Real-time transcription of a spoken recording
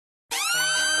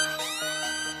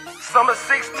Summer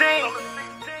 16.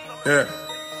 Yeah.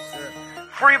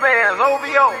 Free bands,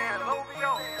 OVO.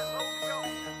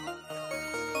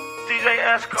 DJ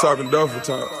Esco. Talking duffel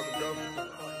talk.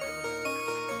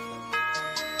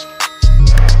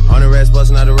 On the rest,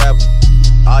 bustin' out the rapper.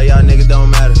 All y'all niggas don't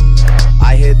matter.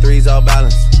 I hit threes all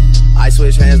balance. I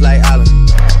switch hands like Allen.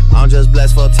 I'm just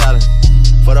blessed for talent.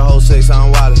 For the whole 6,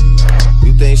 I'm wildin'.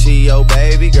 You think she your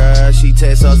baby girl? She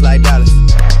text us like Dallas.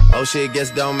 Oh shit,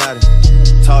 guess it don't matter.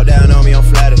 Talk down on me, I'm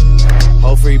flattered.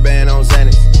 Whole free band on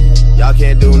Xanax. Y'all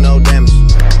can't do no damage.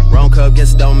 Wrong cup,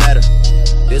 guess it don't matter.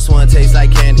 This one tastes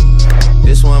like candy.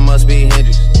 This one must be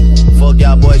Hendrix. Fuck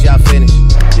y'all boys, y'all finished.